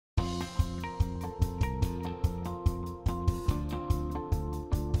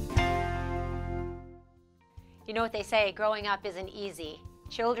You know what they say, growing up isn't easy.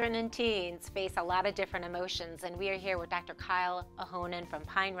 Children and teens face a lot of different emotions, and we are here with Dr. Kyle Ahonen from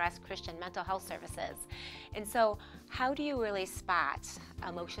Pine Rest Christian Mental Health Services. And so, how do you really spot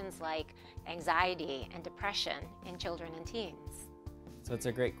emotions like anxiety and depression in children and teens? So it's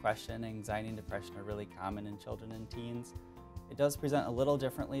a great question. Anxiety and depression are really common in children and teens. It does present a little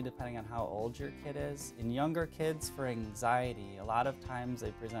differently depending on how old your kid is. In younger kids, for anxiety, a lot of times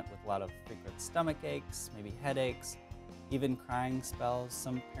they present with a lot of frequent stomach aches, maybe headaches, even crying spells.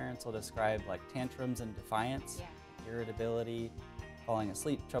 Some parents will describe like tantrums and defiance, irritability,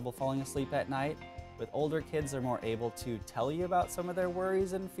 trouble falling asleep at night. With older kids, they're more able to tell you about some of their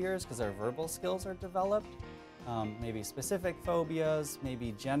worries and fears because their verbal skills are developed. Maybe specific phobias,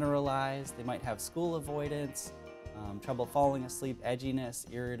 maybe generalized. They might have school avoidance, trouble falling asleep, edginess,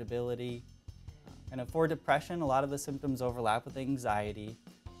 irritability. And for depression, a lot of the symptoms overlap with anxiety.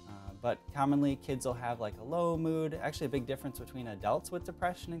 But commonly kids will have like a low mood. Actually, a big difference between adults with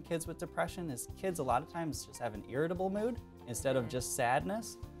depression and kids with depression is kids a lot of times just have an irritable mood instead of just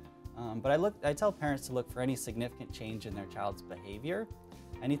sadness. But I tell parents to look for any significant change in their child's behavior,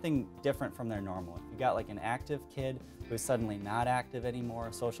 anything different from their normal. If you got like an active kid who's suddenly not active anymore,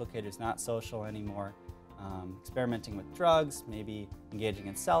 a social kid who's not social anymore, experimenting with drugs, maybe engaging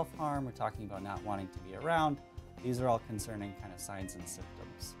in self-harm, we're talking about not wanting to be around. These are all concerning kind of signs and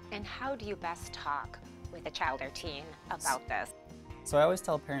symptoms. And how do you best talk with a child or teen about this? So I always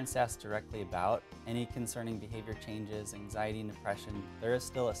tell parents to ask directly about any concerning behavior changes, anxiety and depression. There is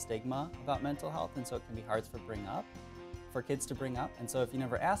still a stigma about mental health, and so it can be hard for kids to bring up. And so if you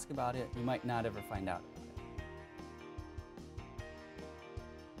never ask about it, you might not ever find out.